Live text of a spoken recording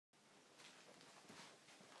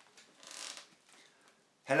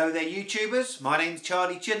Hello there YouTubers, my name's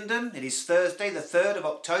Charlie Chinden. It is Thursday the 3rd of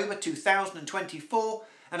October 2024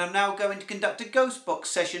 and I'm now going to conduct a ghost box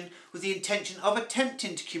session with the intention of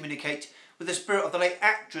attempting to communicate with the spirit of the late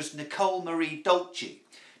actress Nicole Marie Dolci.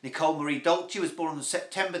 Nicole Marie Dolci was born on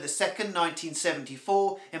September the 2nd,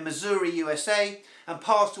 1974 in Missouri, USA and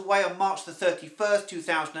passed away on March the 31st,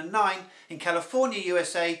 2009 in California,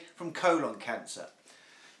 USA from colon cancer.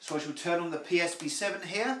 So I shall turn on the PSB7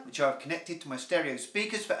 here, which I've connected to my stereo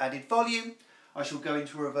speakers for added volume. I shall go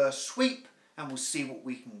into reverse sweep and we'll see what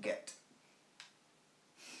we can get.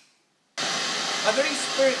 Are there any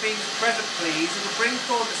spirit beings present, please, who will bring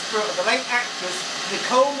forward the spirit of the late actress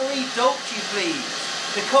Nicole Marie Dolci, please?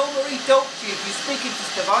 Nicole Marie Dolci, if you speak into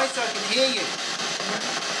this device, I can hear you.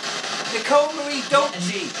 Nicole Marie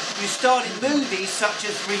Dolci, you starred in movies such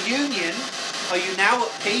as Reunion. Are you now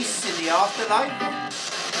at peace in the afterlife?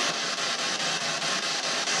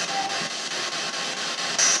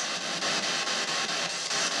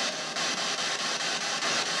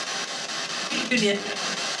 Juliet.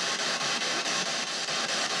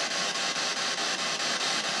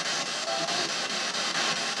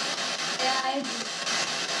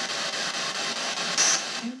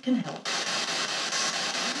 You can help.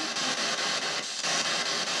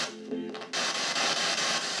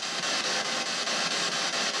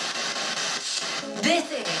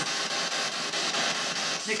 This is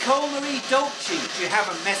Nicole Marie Dolci, do you have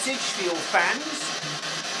a message for your fans?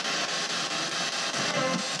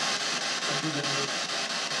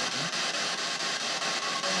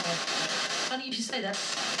 funny you should say that.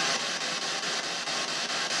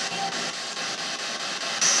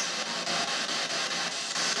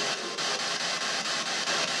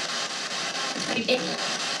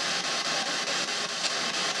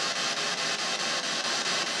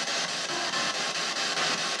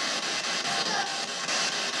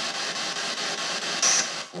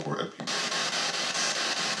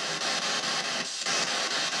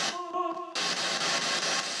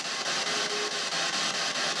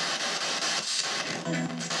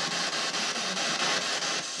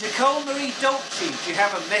 Nicole Marie Dolci, do you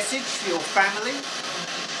have a message for your family?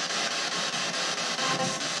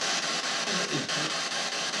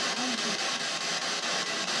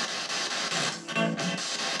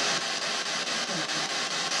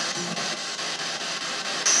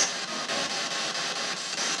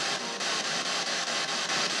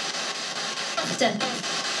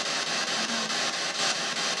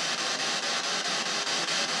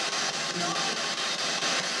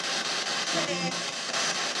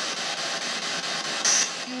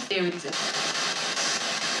 There it is.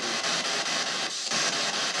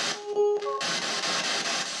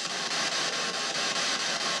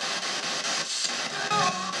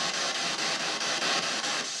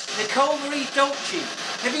 Nicole Marie Dolci,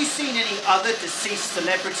 have you seen any other deceased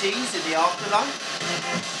celebrities in the afterlife?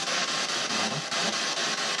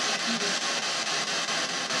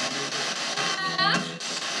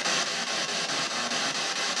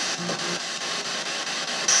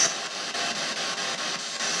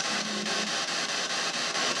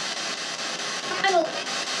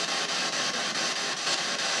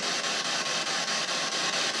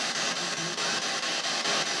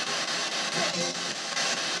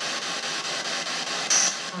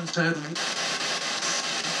 Totally.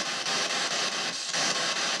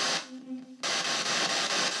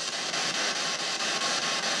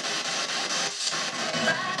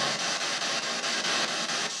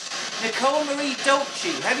 Nicole Marie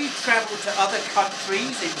Dolci, have you travelled to other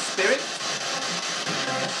countries in spirit?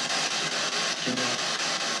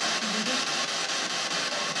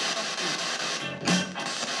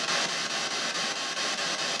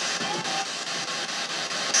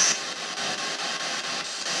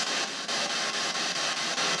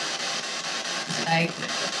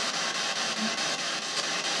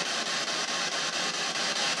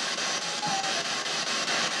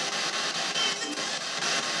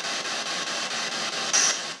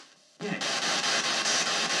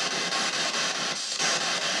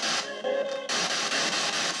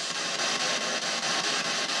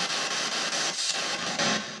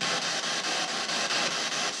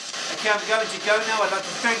 Okay, I'm going to go now. I'd like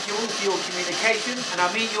to thank you all for your communication, and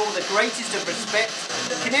I mean you all the greatest of respect.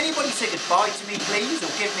 Can anybody say goodbye to me, please, or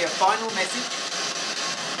give me a final message?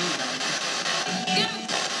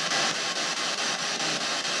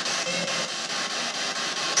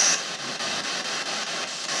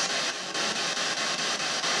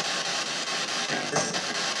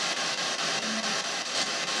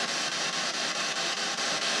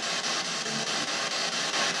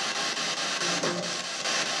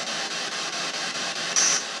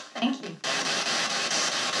 Thank you.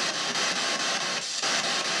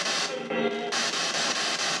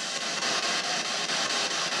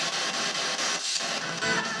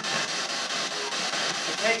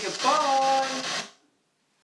 Okay, goodbye.